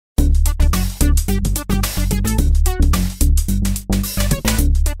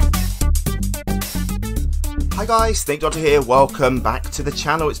guys, Snake Doctor here. Welcome back to the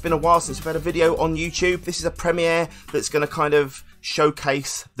channel. It's been a while since we've had a video on YouTube. This is a premiere that's going to kind of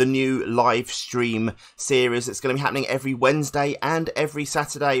showcase the new live stream series that's going to be happening every Wednesday and every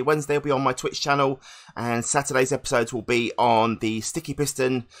Saturday. Wednesday will be on my Twitch channel, and Saturday's episodes will be on the Sticky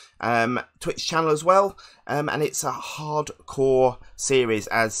Piston Twitch channel as well. And it's a hardcore series,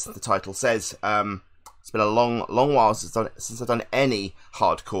 as the title says. It's been a long while since I've done any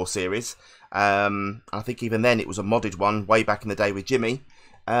hardcore series. I think even then it was a modded one way back in the day with Jimmy.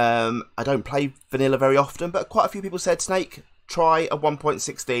 I don't play vanilla very often, but quite a few people said, Snake, try a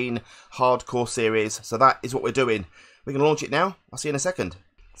 1.16 hardcore series. So that is what we're doing. We're going to launch it now. I'll see you in a second.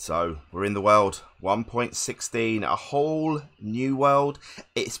 So we're in the world 1.16, a whole new world.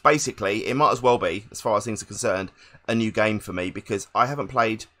 It's basically, it might as well be, as far as things are concerned, a new game for me, because I haven't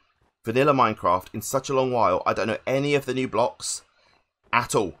played vanilla Minecraft in such a long while. I don't know any of the new blocks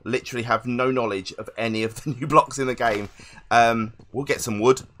at all. Literally have no knowledge of any of the new blocks in the game. We'll get some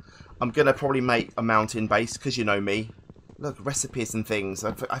wood. I'm gonna probably make a mountain base, because you know me. Look, recipes and things.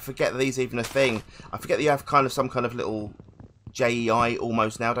 I forget that these are even a thing. I forget that you have kind of some kind of little JEI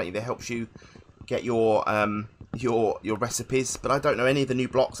almost now, don't you? That helps you get your recipes. But I don't know any of the new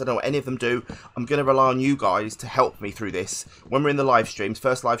blocks. I don't know what any of them do. I'm gonna rely on you guys to help me through this when we're in the live streams.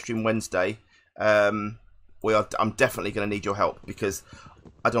 First live stream Wednesday. I'm definitely going to need your help, because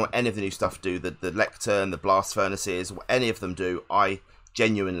I don't know what any of the new stuff do. The lectern, the blast furnaces, what any of them do, I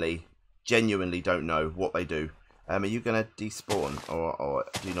genuinely don't know what they do. Are you going to despawn or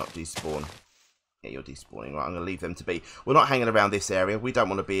do you not despawn? Yeah, you're despawning. Right, I'm going to leave them to be. We're not hanging around this area. We don't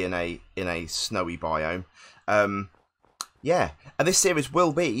want to be in a snowy biome. Yeah, and this series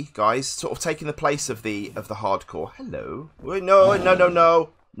will be, guys, sort of taking the place of the hardcore. Hello. No.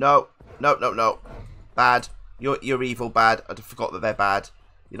 Bad. You're evil, bad. I forgot that they're bad.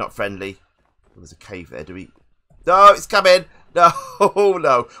 You're not friendly. Oh, there's a cave there, do we? No, it's coming! No,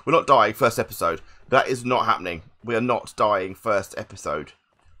 no. We're not dying first episode. That is not happening. We are not dying first episode.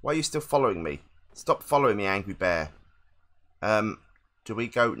 Why are you still following me? Stop following me, Angry Bear. Do we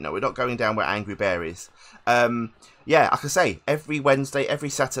go? No, we're not going down where Angry Bear is. Yeah, like I say, every Wednesday, every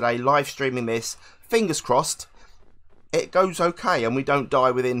Saturday, live streaming this. Fingers crossed it goes okay and we don't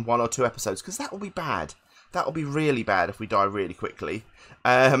die within 1 or 2 episodes, because that will be bad. That will be really bad if we die really quickly.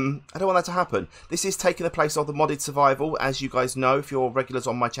 I don't want that to happen. This is taking the place of the modded survival, as you guys know if you're regulars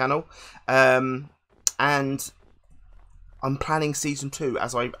on my channel. And I'm planning season 2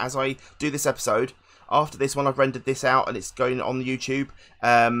 as I do this episode. After this one, I've rendered this out and it's going on the YouTube.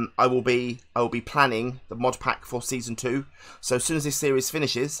 I will be planning the mod pack for season 2. So as soon as this series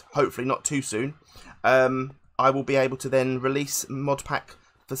finishes, hopefully not too soon, I will be able to then release the mod pack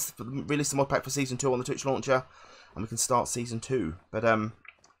for season 2 on the Twitch launcher, and we can start season 2. But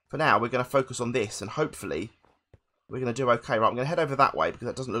for now, we're going to focus on this, and hopefully we're going to do okay. Right, I'm going to head over that way, because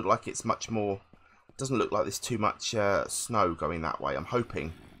that doesn't look like it's much more. It doesn't look like there's too much snow going that way. I'm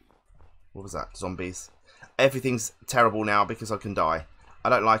hoping. What was that? Zombies. Everything's terrible now because I can die. I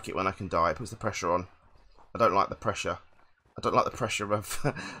don't like it when I can die. It puts the pressure on. I don't like the pressure. I don't like the pressure of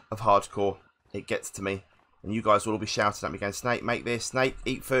hardcore. It gets to me. And you guys will all be shouting at me going, Snake, make this. Snake,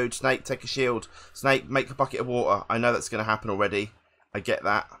 eat food. Snake, take a shield. Snake, make a bucket of water. I know that's going to happen already. I get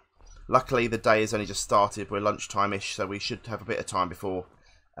that. Luckily, the day has only just started. We're lunchtime-ish, so we should have a bit of time before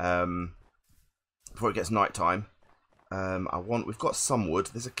it gets night time. We've got some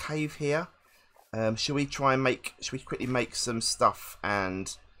wood. There's a cave here. Should we quickly make some stuff,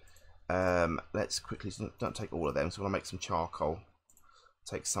 and let's quickly, don't take all of them, so we'll make some charcoal.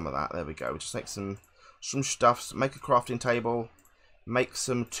 Take some of that. There we go. We'll just make some stuff, make a crafting table, make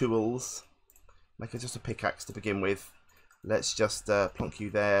some tools, make just a pickaxe to begin with. Let's just plonk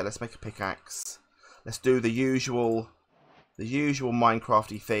you there. Let's make a pickaxe. Let's do the usual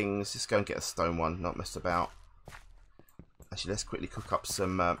Minecrafty things. Just go and get a stone one, not mess about. Actually, let's quickly cook up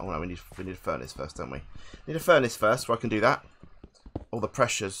some. Oh no, we need a furnace first, don't we? Need a furnace first, so I can do that. All the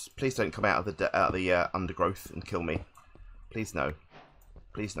pressures. Please don't come out of the undergrowth and kill me. Please no.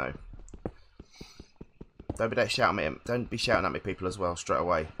 Please no. Don't be shouting at me, people, as well straight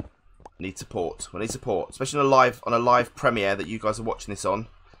away. Need support. We need support, especially on a live premiere that you guys are watching this on.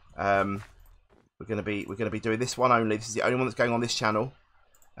 We're gonna be doing this one only. This is the only one that's going on this channel.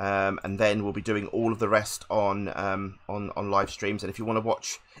 And then we'll be doing all of the rest on live streams. And if you want to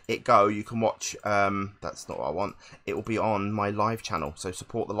watch it go, you can watch. That's not what I want. It will be on my live channel. So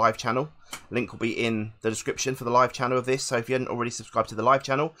support the live channel. Link will be in the description for the live channel of this. So if you hadn't already subscribed to the live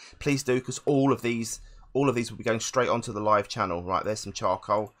channel, please do, because all of these will be going straight onto the live channel. Right, there's some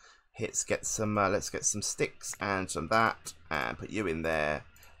charcoal. Let's get some sticks and some that, and put you in there.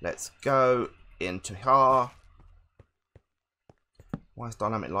 Let's go into here. Why is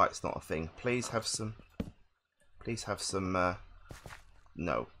dynamic lights not a thing? Please have some... Please have some...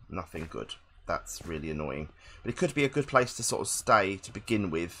 No, nothing good. That's really annoying. But it could be a good place to sort of stay to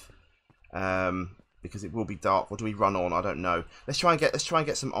begin with. Because it will be dark. Or do we run on? I don't know. Let's try and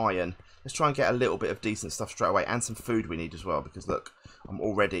get some iron. Let's try and get a little bit of decent stuff straight away. And some food we need as well. Because look, I'm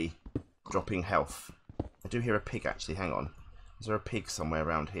already dropping health. I do hear a pig actually. Hang on. Is there a pig somewhere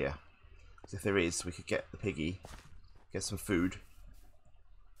around here? Because if there is, we could get the piggy. Get some food.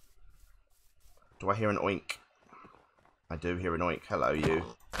 Do I hear an oink? I do hear an oink. Hello, you.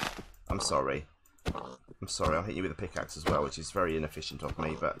 I'm sorry. I'm sorry. I'll hit you with a pickaxe as well, which is very inefficient of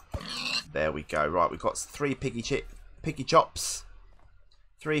me, but there we go. Right, we've got 3 piggy chops.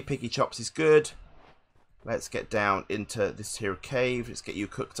 3 piggy chops is good. Let's get down into this here cave. Let's get you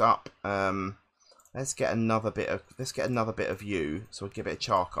cooked up. Let's get another bit of you. So we'll give it a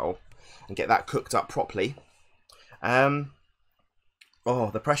charcoal and get that cooked up properly.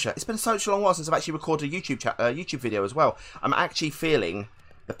 Oh, the pressure. It's been such a long while since I've actually recorded a YouTube video as well. I'm actually feeling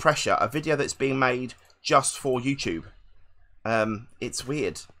the pressure. A video that's being made just for YouTube. It's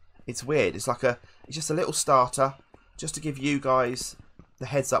weird. It's weird. It's like it's just a little starter just to give you guys the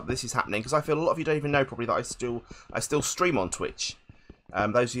heads up this is happening, because I feel a lot of you don't even know probably that I still stream on Twitch.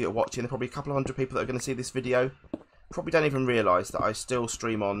 Those of you that are watching, there are probably a couple of hundred people that are going to see this video. Probably don't even realise that I still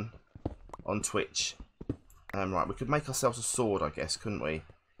stream on Twitch. Right, we could make ourselves a sword, I guess, couldn't we?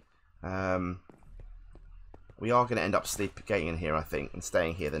 We are going to end up getting in here, I think, and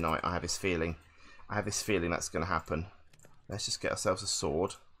staying here the night. I have this feeling. That's going to happen. Let's just get ourselves a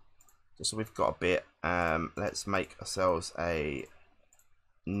sword. Just so we've got a bit. Let's make ourselves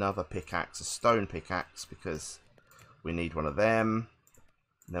another pickaxe, a stone pickaxe, because we need one of them.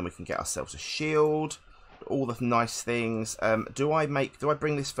 And then we can get ourselves a shield. All the nice things. Do I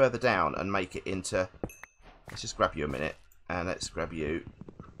bring this further down and make it into... Let's just grab you a minute, and let's grab you.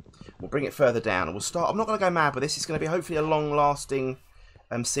 We'll bring it further down, and we'll start. I'm not going to go mad with this. It's going to be hopefully a long-lasting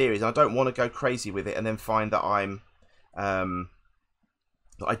series. I don't want to go crazy with it and then find that that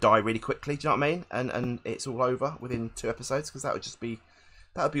I die really quickly. Do you know what I mean? And it's all over within 2 episodes, because that would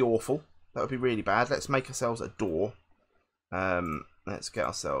be awful. That would be really bad. Let's make ourselves a door. Let's get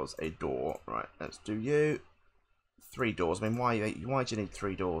ourselves a door. Right. Let's do you. 3 doors. I mean, why do you need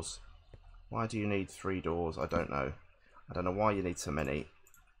 3 doors? Why do you need 3 doors? I don't know. I don't know why you need so many.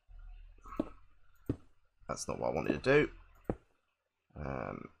 That's not what I wanted to do.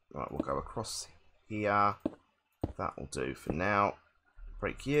 Right, we'll go across here. That will do for now.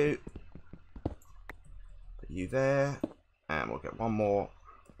 Break you. Put you there. And we'll get one more.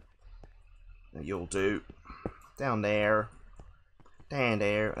 Now you'll do. Down there. Down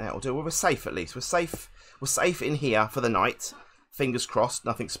there. That'll do. Well, we're safe at least. We're safe. We're safe in here for the night. Fingers crossed,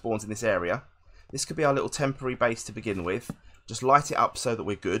 nothing spawns in this area. This could be our little temporary base to begin with. Just light it up so that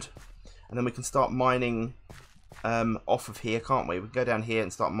we're good. And then we can start mining off of here, can't we? We can go down here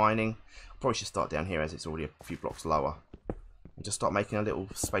and start mining. Probably should start down here as it's already a few blocks lower. And just start making a little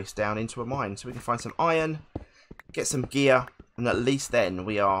space down into a mine. So we can find some iron, get some gear, and at least then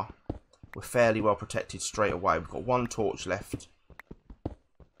we're fairly well protected straight away. We've got 1 torch left.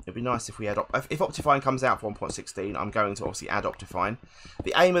 It'd be nice if we had... If Optifine comes out for 1.16, I'm going to obviously add Optifine.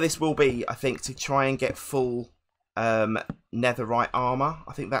 The aim of this will be, I think, to try and get full Netherite armor.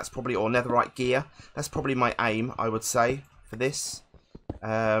 I think that's probably... Or Netherite gear. That's probably my aim, I would say, for this.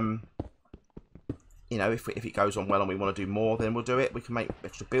 You know, if it goes on well and we want to do more, then we'll do it. We can make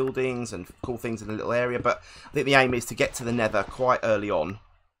extra buildings and cool things in a little area. But I think the aim is to get to the Nether quite early on.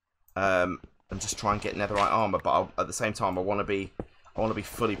 And just try and get Netherite armor. But at the same time, I want to be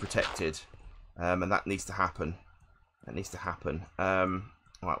fully protected, and that needs to happen. That needs to happen.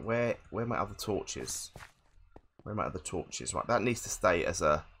 Right, where are my other torches? Where are my other torches? Right, that needs to stay as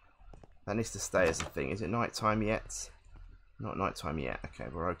a thing. Is it night time yet? Not night time yet. Okay,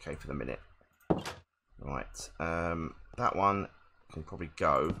 we're okay for the minute. Right, that one can probably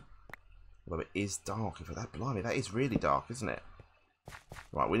go. Although it is dark. If that, blimey, that is really dark, isn't it?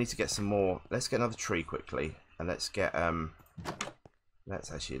 Right, we need to get some more. Let's get another tree quickly, and let's get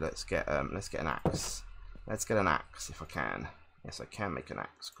Let's get an axe. Let's get an axe if I can. Yes, I can make an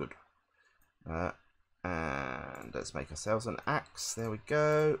axe. Good. And let's make ourselves an axe. There we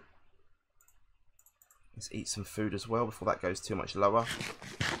go. Let's eat some food as well before that goes too much lower.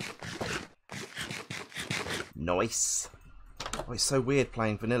 Nice. Oh, it's so weird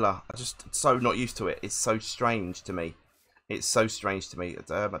playing vanilla. I'm just so not used to it. It's so strange to me. It's so strange to me. I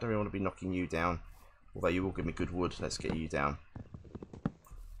don't really want to be knocking you down. Although you will give me good wood. Let's get you down.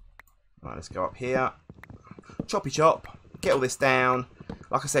 Right, let's go up here. Choppy chop. Get all this down.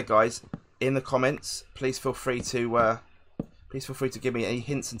 Like I said, guys, in the comments, please feel free to Please feel free to give me any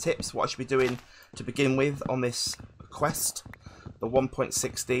hints and tips what I should be doing to begin with on this quest. The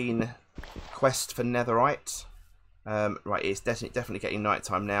 1.16 quest for Netherite. Right, it's definitely getting night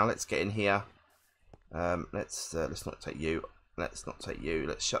time now. Let's get in here. Let's not take you. Let's not take you.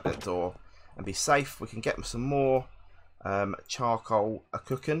 Let's shut that door and be safe. We can get some more charcoal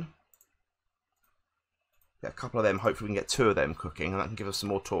cooking. Get a couple of them. Hopefully we can get 2 of them cooking, and that can give us some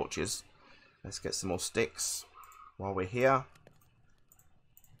more torches. Let's get some more sticks while we're here.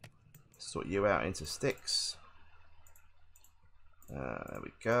 Sort you out into sticks. There we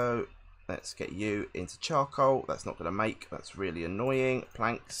go. Let's get you into charcoal. That's not going to make. That's really annoying.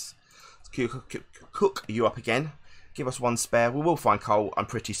 Planks. Let's cook you up again. Give us 1 spare. We will find coal. I'm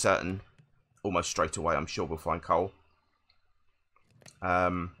pretty certain. Almost straight away. I'm sure we'll find coal.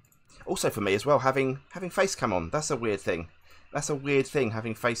 Also for me as well, having face cam on. That's a weird thing. That's a weird thing,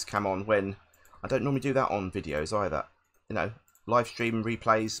 having face cam on when I don't normally do that on videos either. You know, live stream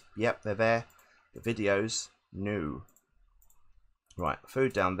replays. Yep, they're there. The videos, no. Right,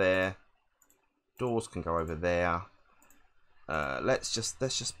 food down there. Doors can go over there.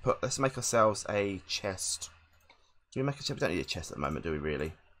 Let's make ourselves a chest. Do we make a chest? We don't need a chest at the moment, do we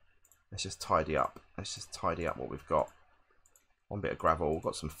really? Let's just tidy up. Let's just tidy up what we've got. 1 bit of gravel,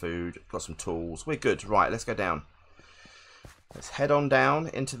 got some food, got some tools. We're good. Right, let's go down. Let's head on down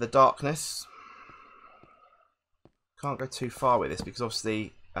into the darkness. Can't go too far with this because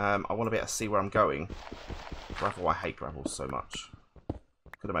obviously I want to be able to see where I'm going. Gravel, I hate gravel so much.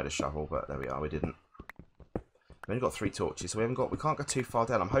 Could have made a shovel, but there we are, we didn't. We've only got 3 torches, so we can't go too far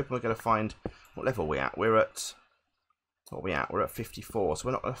down. I'm hoping we're going to find, what level are we at? We're at, what are we at? We're at 54, so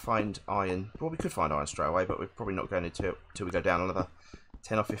we're not going to find iron. Well, we could find iron straight away, but we're probably not going to until we go down another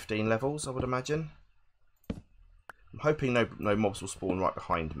 10 or 15 levels, I would imagine. I'm hoping no mobs will spawn right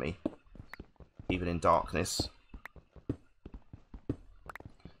behind me, even in darkness.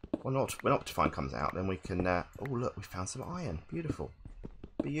 When Optifine comes out, then we can... oh, look, we found some iron. Beautiful.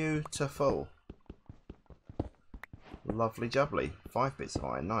 Beautiful. Lovely jubbly. 5 bits of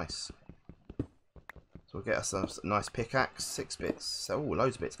iron. Nice. So we'll get us a nice pickaxe. 6 bits. Oh,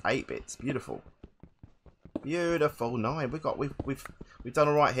 loads of bits. 8 bits. Beautiful. Beautiful. 9. We've done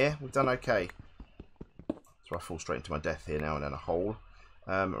all right here. We've done okay. So I fall straight into my death here now and then a hole.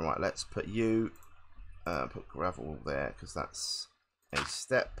 Right, let's put you... put gravel there, because that's a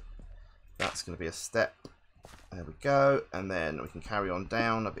step. That's going to be a step. There we go. And then we can carry on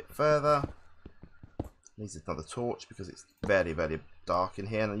down a bit further. Needs another torch because it's very, very dark in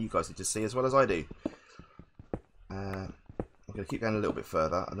here. And you guys need to see as well as I do. I'm going to keep going a little bit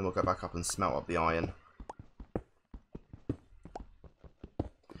further. And then we'll go back up and smelt up the iron.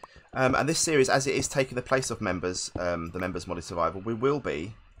 And this series, as it is taking the place of members, the members modded survival, we will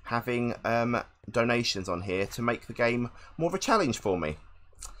be having donations on here to make the game more of a challenge for me.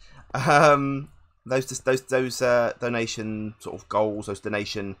 Those donation sort of goals, those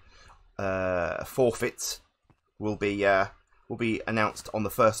donation forfeits will be announced on the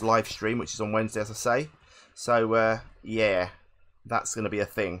first live stream, which is on Wednesday, as I say. So yeah, that's going to be a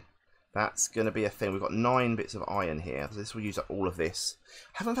thing. That's going to be a thing. We've got 9 bits of iron here. So this will use up all of this.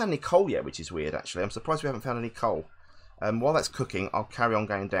 Haven't found any coal yet, which is weird actually. I'm surprised we haven't found any coal. While that's cooking, I'll carry on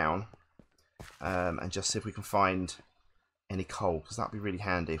going down and just see if we can find any coal, because that'd be really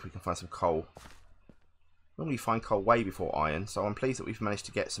handy if we can find some coal. Normally you find coal way before iron, so I'm pleased that we've managed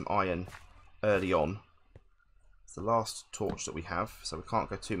to get some iron early on. It's the last torch that we have, so we can't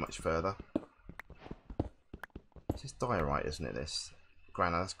go too much further. It's just diorite, isn't it? This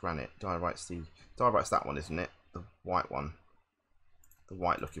that's granite. Diorite's that one, isn't it? The white one. The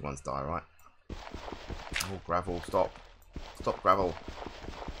white looking one's diorite. Oh, gravel! Stop! Stop, gravel!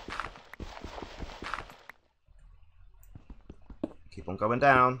 Keep on going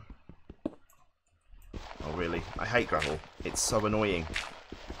down. Oh really? I hate gravel. It's so annoying.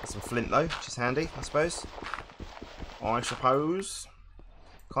 There's some flint though, which is handy, I suppose.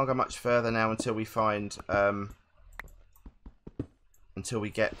 Can't go much further now until we find until we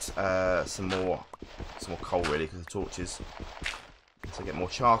get some more coal really, because of torches. So get more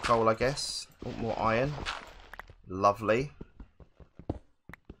charcoal, I guess. Oh, more iron. Lovely.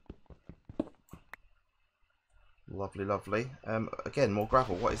 Lovely, lovely. Again, more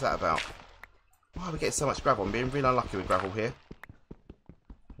gravel. What is that about? Why are we getting so much gravel? I'm being really unlucky with gravel here.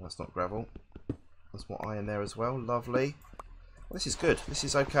 That's not gravel. There's more iron there as well. Lovely. Well, this is good. This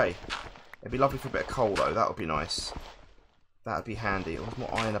is okay. It'd be lovely for a bit of coal though. That would be nice. That would be handy. There's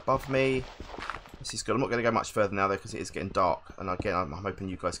more iron above me. This is good. I'm not going to go much further now though, because it is getting dark. And again, I'm hoping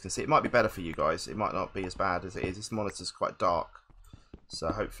you guys can see. It might be better for you guys. It might not be as bad as it is. This monitor's quite dark. So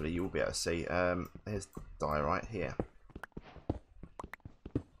hopefully you will be able to see. There's diorite here.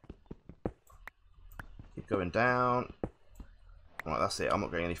 going down. Right, that's it. I'm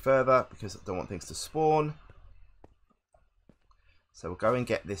not going any further because I don't want things to spawn. So we'll go and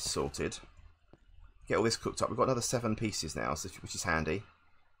get this sorted. Get all this cooked up. We've got another 7 pieces now, which is handy.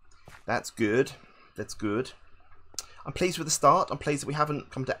 That's good. That's good. I'm pleased with the start. I'm pleased that we haven't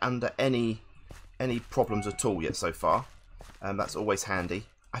come to under any problems at all yet so far. That's always handy.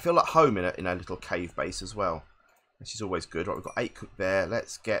 I feel like home in a little cave base as well, which is always good. Right, we've got 8 cooked there.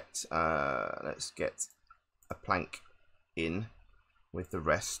 Let's get a plank in with the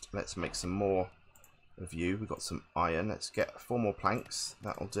rest. Let's make some more of you. We've got some iron. Let's get 4 more planks.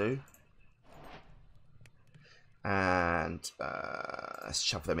 That'll do. And let's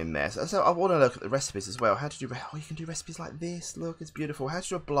shove them in there. So I want to look at the recipes as well. How to do? Oh, you can do recipes like this. Look, it's beautiful. How to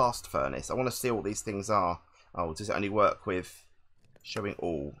do a blast furnace? I want to see what these things are. Oh, does it only work with showing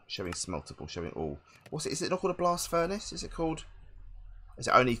all, showing smeltable, showing all? What's it? Is it not called a blast furnace? Is it called? Is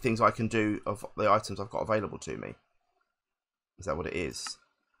it only things I can do of the items I've got available to me? Is that what it is?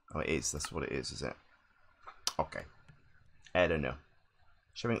 Oh, it is. That's what it is it? Okay. I don't know.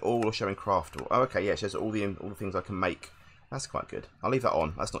 Showing all or showing craft all? Oh, okay, yeah, it shows all the things I can make. That's quite good. I'll leave that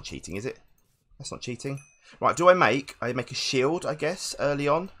on. That's not cheating, is it? That's not cheating. Right, do I make a shield, I guess, early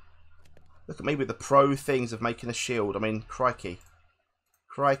on? Look at me with the pro things of making a shield. I mean, crikey.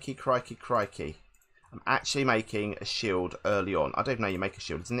 Crikey, crikey, crikey. I'm actually making a shield early on. I don't know how you make a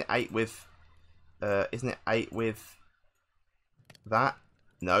shield. Isn't it 8 with... isn't it 8 with... that?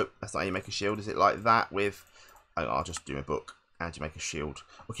 No, that's not how you make a shield. Is it like that with... Oh, I'll just do my book. How do you make a shield?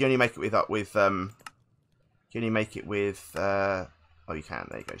 Or can you only make it can you only make it with oh, you can.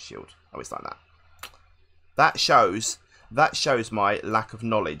 There you go, shield. Oh, it's like that. That shows my lack of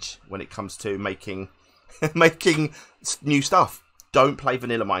knowledge when it comes to making making new stuff. Don't play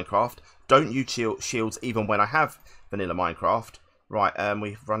vanilla Minecraft. Don't use shields even when I have vanilla Minecraft. Right,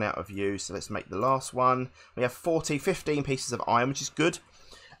 we've run out of you, so let's make the last one. We have 15 pieces of iron, which is good.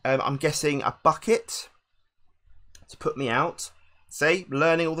 I'm guessing a bucket to put me out. See,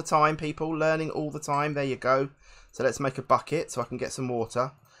 learning all the time, people, learning all the time. There you go. So let's make a bucket so I can get some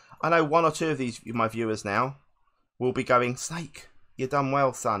water. I know 1 or 2 of these, my viewers now, will be going, Snake, you done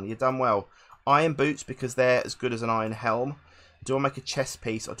well, son, you done well. Iron boots because they're as good as an iron helm. Do I make a chest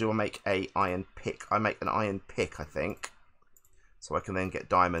piece or do I make a iron pick? I make an iron pick, I think, so I can then get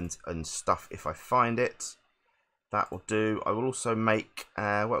diamonds and stuff if I find it. That will do. I will also make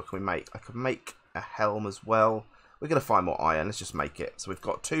what can we make? I can make a helm as well. We're going to find more iron. Let's just make it. So we've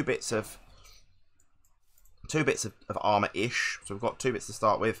got 2 bits of armor-ish. So we've got 2 bits to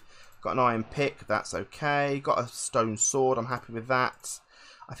start with. Got an iron pick. That's okay. Got a stone sword. I'm happy with that.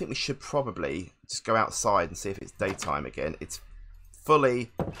 I think we should probably just go outside and see if it's daytime again. It's fully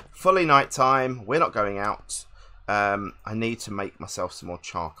nighttime. We're not going out. I need to make myself some more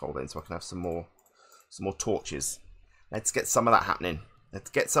charcoal then, so I can have some more torches. Let's get some of that happening.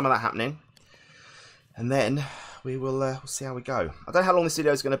 And then we will we'll see how we go. I don't know how long this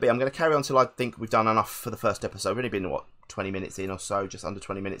video is going to be. I'm going to carry on until I think we've done enough for the first episode. We've only been, what, 20 minutes in or so, just under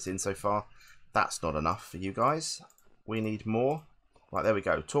 20 minutes in so far. That's not enough for you guys. We need more. Right, there we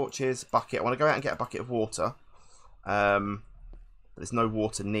go. Torches, bucket. I want to go out and get a bucket of water. There's no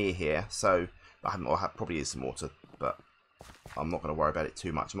water near here, so probably is some water, but I'm not going to worry about it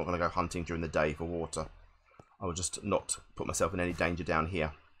too much. I'm not going to go hunting during the day for water. I will just not put myself in any danger down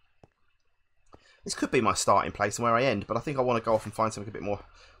here. This could be my starting place and where I end, but I think I want to go off and find something a bit more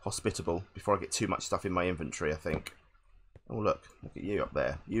hospitable before I get too much stuff in my inventory, I think. Oh, look at you up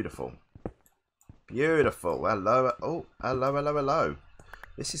there. Beautiful. Beautiful. Hello. Oh, hello, hello, hello.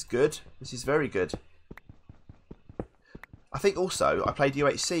 This is good. This is very good. I think also I played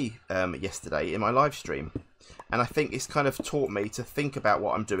UHC yesterday in my live stream, and I think it's kind of taught me to think about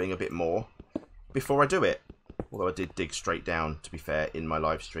what I'm doing a bit more before I do it. Although I did dig straight down, to be fair, in my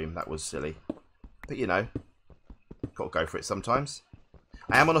live stream. That was silly. But, you know, got to go for it sometimes.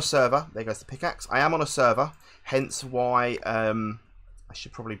 I am on a server. There goes the pickaxe. I am on a server, hence why I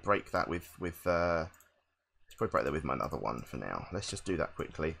should probably break that with my other one for now. Let's just do that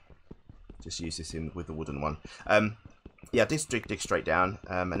quickly. Just use this with the wooden one. Yeah, I did dig straight down,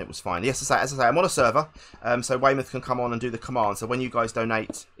 and it was fine. Yes, as I say, I'm on a server, so Weymouth can come on and do the command. So when you guys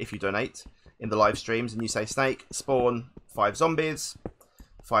donate, if you donate in the live streams, and you say, Snake, spawn 5 zombies,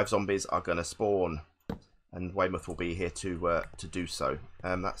 5 zombies are going to spawn, and Weymouth will be here to do so.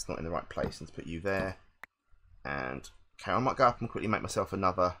 That's not in the right place. Let's put you there. And okay, I might go up and quickly make myself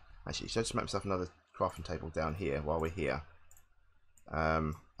another. Actually, should I just make myself another crafting table down here while we're here?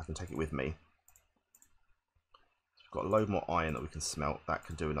 I can take it with me. We've got a load more iron that we can smelt. That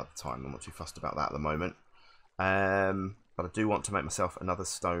can do another time. I'm not too fussed about that at the moment. But I do want to make myself another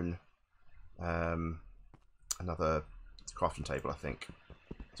stone another crafting table, I think.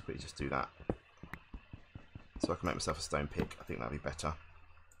 Let's quickly just do that. So I can make myself a stone pick. I think that'd be better.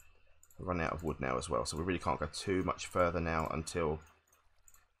 We're running out of wood now as well, so we really can't go too much further now until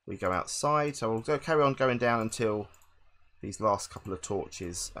we go outside. So we'll carry on going down until these last couple of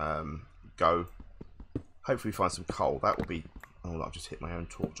torches go. Hopefully we find some coal. That will be... Oh, I've just hit my own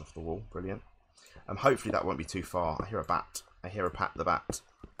torch off the wall. Brilliant. Hopefully that won't be too far. I hear a bat. I hear a pat the bat.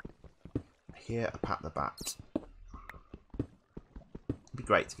 I hear a pat the bat. It'd be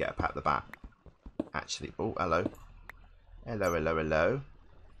great to get a pat the bat. Actually. Oh, hello. Hello, hello, hello.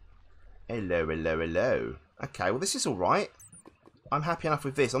 Hello, hello, hello. Okay, well this is alright. I'm happy enough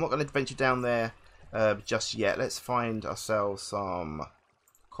with this. I'm not going to venture down there just yet. Let's find ourselves some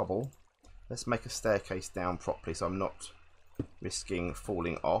cobble. Let's make a staircase down properly so I'm not risking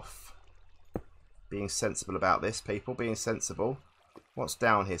falling off. Being sensible about this, people. Being sensible. What's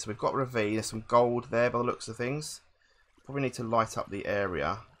down here? So we've got a ravine. There's some gold there by the looks of things. Probably need to light up the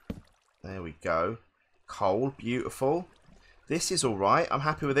area. There we go. Coal. Beautiful. This is alright. I'm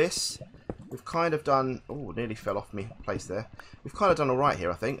happy with this. We've kind of done... Oh, nearly fell off me place there. We've kind of done alright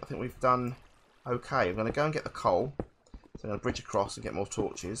here, I think. I think we've done okay. I'm going to go and get the coal. So I'm going to bridge across and get more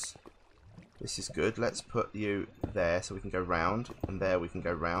torches. This is good. Let's put you there so we can go round. And there we can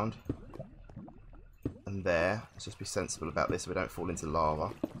go round. And there. Let's just be sensible about this so we don't fall into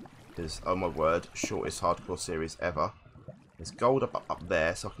lava. Because, oh my word, shortest hardcore series ever. There's gold up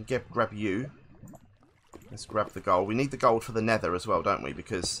there, so I can grab you. Let's grab the gold. We need the gold for the nether as well, don't we?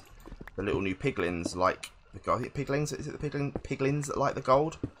 Because the little new piglins like the gold. Piglins? Is it the piglins that like the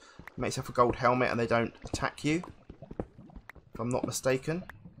gold? You make yourself a gold helmet and they don't attack you. If I'm not mistaken.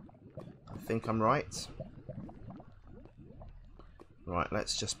 I think I'm right. Right,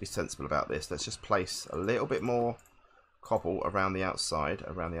 let's just be sensible about this. Let's just place a little bit more cobble around the outside,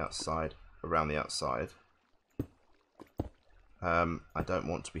 around the outside, around the outside. I don't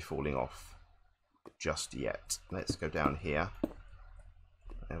want to be falling off just yet. Let's go down here.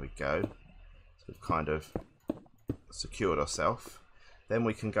 There we go. So we've kind of secured ourselves. Then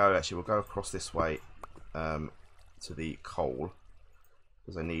we can go, actually we'll go across this way to the coal.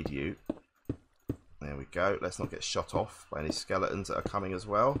 Because I need you. There we go. Let's not get shot off by any skeletons that are coming as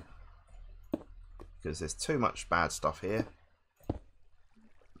well. Because there's too much bad stuff here.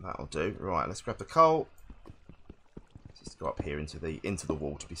 That'll do. Right, let's grab the coal. Let's just go up here into the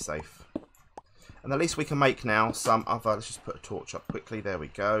wall to be safe. And at least we can make now some other... Let's just put a torch up quickly. There we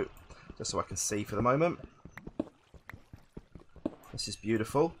go. Just so I can see for the moment. This is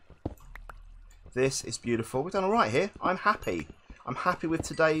beautiful. This is beautiful. We've done alright here. I'm happy. I'm happy with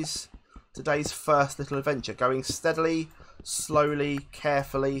today's first little adventure. Going steadily, slowly,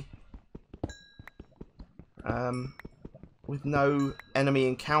 carefully. With no enemy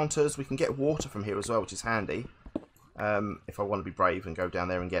encounters. We can get water from here as well, which is handy. If I want to be brave and go down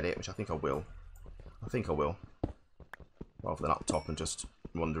there and get it, which I think I will. I think I will. Rather than up top and just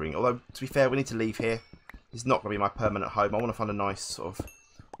wandering. Although, to be fair, we need to leave here. It's not going to be my permanent home. I want to find a nice sort of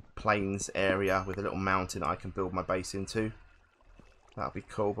plains area with a little mountain that I can build my base into. That would be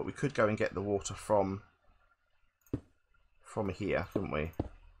cool. But we could go and get the water from here, couldn't we?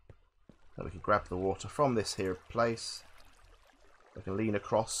 And we could grab the water from this here place. I can lean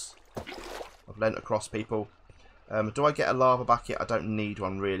across. I've leant across, people. Do I get a lava bucket? I don't need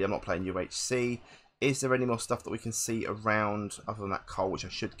one really. I'm not playing UHC. Is there any more stuff that we can see around other than that coal, which I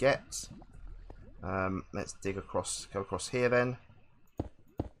should get? Let's dig across. Go across here then.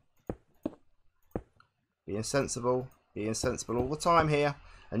 Being sensible. Being sensible all the time here.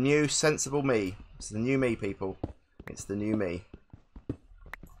 A new sensible me. It's the new me, people. It's the new me.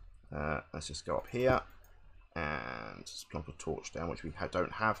 Let's just go up here. And just plonk a torch down, which we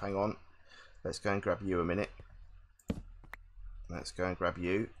don't have. Hang on. Let's go and grab you a minute. Let's go and grab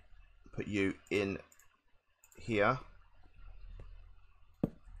you. Put you in here.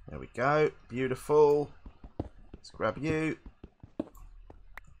 There we go. Beautiful. Let's grab you.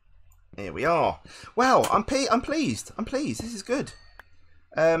 Here we are. Wow, I'm pleased. I'm pleased. This is good.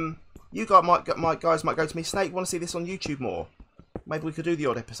 You guys might go to me, Snake, want to see this on YouTube more? Maybe we could do the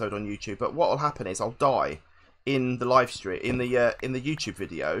odd episode on YouTube. But what will happen is I'll die in the live stream, in the YouTube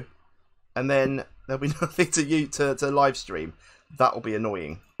video, and then there'll be nothing to live stream. That will be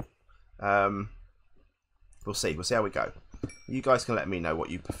annoying. We'll see. We'll see how we go. You guys can let me know what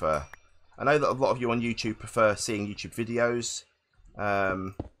you prefer. I know that a lot of you on YouTube prefer seeing YouTube videos.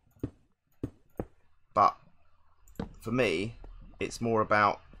 But for me, it's more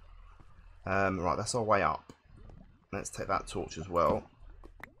about... right, that's our way up. Let's take that torch as well.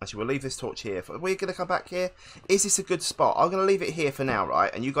 Actually, we'll leave this torch here. We're going to come back here. Is this a good spot? I'm going to leave it here for now,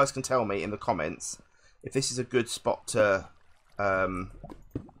 right? And you guys can tell me in the comments if this is a good spot to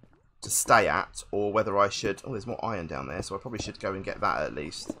stay at, or whether I should... Oh, there's more iron down there, so I probably should go and get that at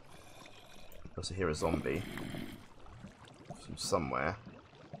least. I also hear a zombie from somewhere.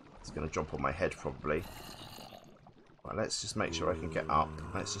 It's going to jump on my head, probably. Right, let's just make sure I can get up.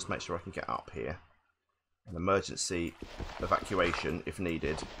 Let's just make sure I can get up here. An emergency evacuation, if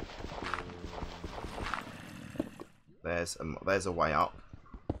needed. There's a way up.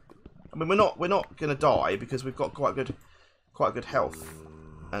 I mean, we're not going to die because we've got quite good health,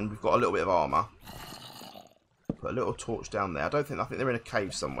 and we've got a little bit of armor. Put a little torch down there. I think they're in a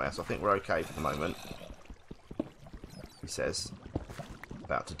cave somewhere, so I think we're okay for the moment. He says,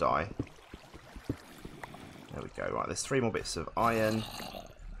 about to die. There we go. Right, there's 3 more bits of iron.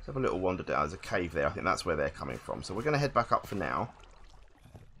 Let's have a little wander down. There's a cave there. I think that's where they're coming from. So we're going to head back up for now,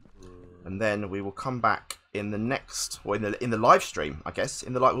 and then we will come back in the next, or in the live stream, I guess.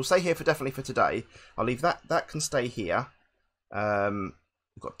 We'll stay here definitely for today. I'll leave that. That can stay here.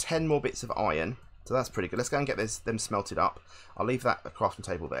 We've got 10 more bits of iron, so that's pretty good. Let's go and get them smelted up. I'll leave that crafting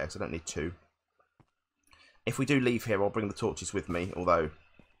table there because I don't need 2. If we do leave here, I'll bring the torches with me. Although,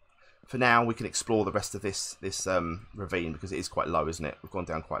 for now, we can explore the rest of this ravine because it is quite low, isn't it? We've gone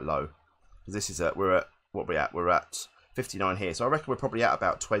down quite low. This is we're at what we're at. We're at 59 here, so I reckon we're probably at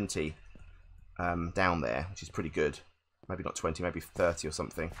about 20 down there, which is pretty good. Maybe not 20, maybe 30 or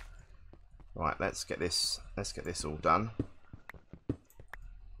something. Right, let's get this all done.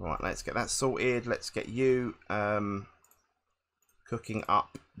 Right, let's get that sorted. Let's get you cooking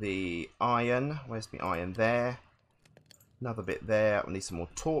up the iron. Where's the iron? There. Another bit there. I need some more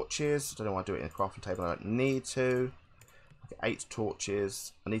torches. I don't know why I do it in a crafting table. I don't need to. Get 8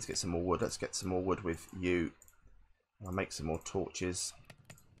 torches. I need to get some more wood. Let's get some more wood with you. I'll make some more torches.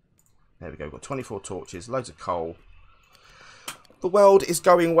 There we go. We've got 24 torches. Loads of coal. The world is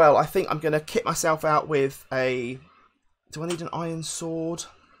going well. I think I'm going to kit myself out with a... Do I need an iron sword?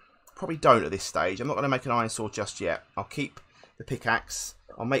 Probably don't at this stage. I'm not going to make an iron sword just yet. I'll keep the pickaxe.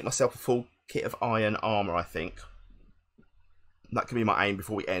 I'll make myself a full kit of iron armour, I think. That can be my aim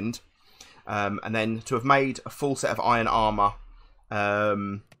before we end. And then to have made a full set of iron armour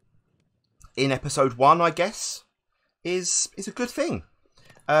in episode 1, I guess, is a good thing.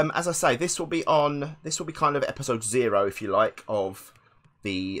 As I say, this will be kind of episode 0, if you like, of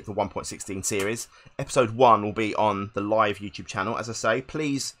the 1.16 series. Episode 1 will be on the live YouTube channel. As I say,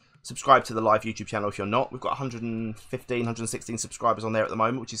 please subscribe to the live YouTube channel if you're not. We've got 115, 116 subscribers on there at the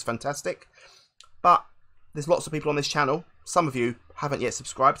moment, which is fantastic. But there's lots of people on this channel. Some of you haven't yet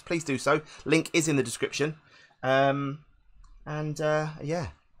subscribed. Please do so. Link is in the description. Yeah,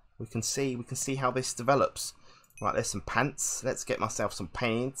 we can see how this develops. Right, there's some pants. Let's get myself some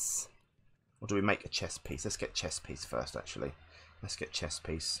pants. Or do we make a chest piece? Let's get chest piece first, actually. Let's get chest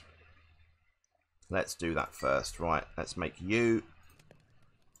piece. Let's do that first. Right, let's make you.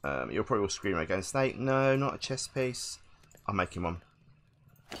 You're probably all screaming again. Snake, no, not a chest piece. I'm making one.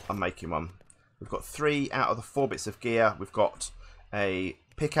 I'm making one. We've got 3 out of the 4 bits of gear. We've got a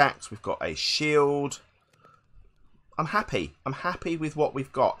pickaxe. We've got a shield. I'm happy. I'm happy with what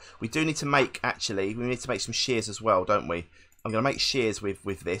we've got. We do need to make, actually, we need to make some shears as well, don't we? I'm going to make shears with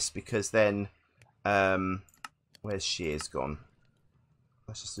this because then... where's shears gone?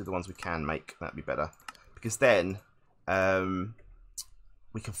 Let's just do the ones we can make. That'd be better. Because then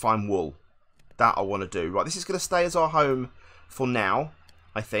we can find wool. That I want to do. Right, this is going to stay as our home for now,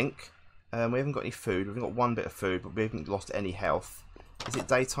 I think. We haven't got any food. We've got 1 bit of food, but we haven't lost any health. Is it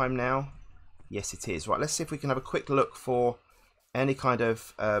daytime now? Yes, it is. Right, let's see if we can have a quick look for any kind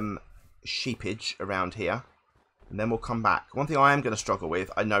of sheepage around here. And then we'll come back. One thing I am going to struggle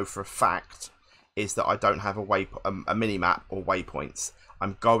with, I know for a fact, is that I don't have a mini-map or waypoints.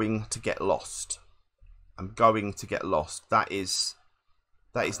 I'm going to get lost. I'm going to get lost. That is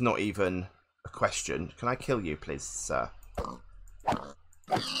not even a question. Can I kill you, please, sir?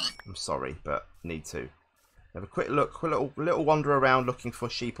 I'm sorry, but need to. Have a quick look, little wander around looking for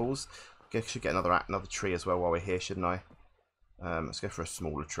sheeples. I should get another tree as well while we're here, shouldn't I? Let's go for a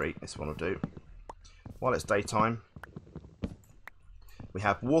smaller tree. This one will do. While it's daytime, we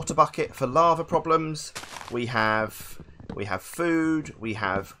have water bucket for lava problems. We have food. We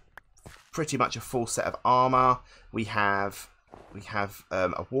have pretty much a full set of armor. We have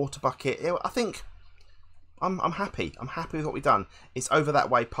a water bucket. I think I'm happy. I'm happy with what we've done. It's over that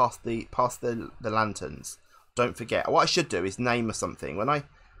way past the lanterns. Don't forget. What I should do is name something when I.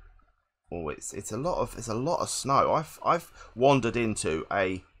 Oh, it's a lot of snow. I've wandered into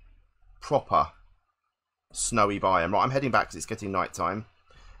a proper snowy biome. Right, I'm heading back because it's getting night time.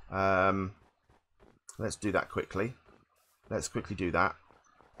 Let's do that quickly. Let's quickly do that.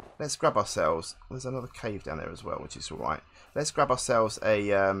 let's grab ourselves. There's another cave down there as well, which is all right. Let's grab ourselves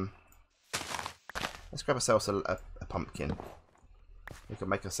a pumpkin. We can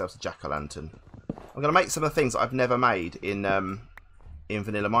make ourselves a jack-o'-lantern. I'm going to make some of the things that I've never made in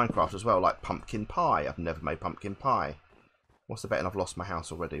vanilla Minecraft as well, like pumpkin pie. I've never made pumpkin pie. What's the bet? And I've lost my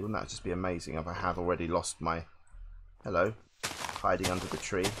house already. Wouldn't that just be amazing if I have already lost my... Hello. Hiding under the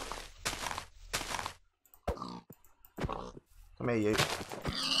tree. Come here, you.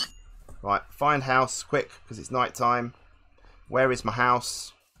 Right, find house, quick, because it's night time. Where is my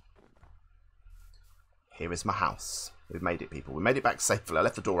house? Here is my house. We've made it, people. We made it back safely. I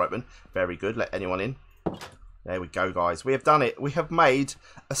left the door open. Very good. Let anyone in. There we go, guys. We have done it. We have made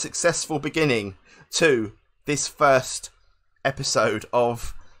a successful beginning to this first episode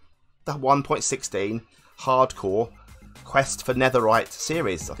of the 1.16 hardcore Quest for Netherite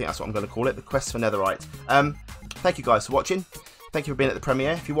series. I think that's what I'm going to call it. The Quest for Netherite. Thank you guys for watching. Thank you for being at the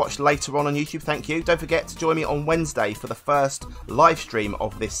premiere. If you watch later on YouTube, thank you. Don't forget to join me on Wednesday for the first live stream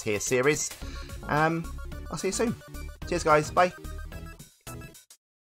of this here series. I'll see you soon. Cheers, guys. Bye.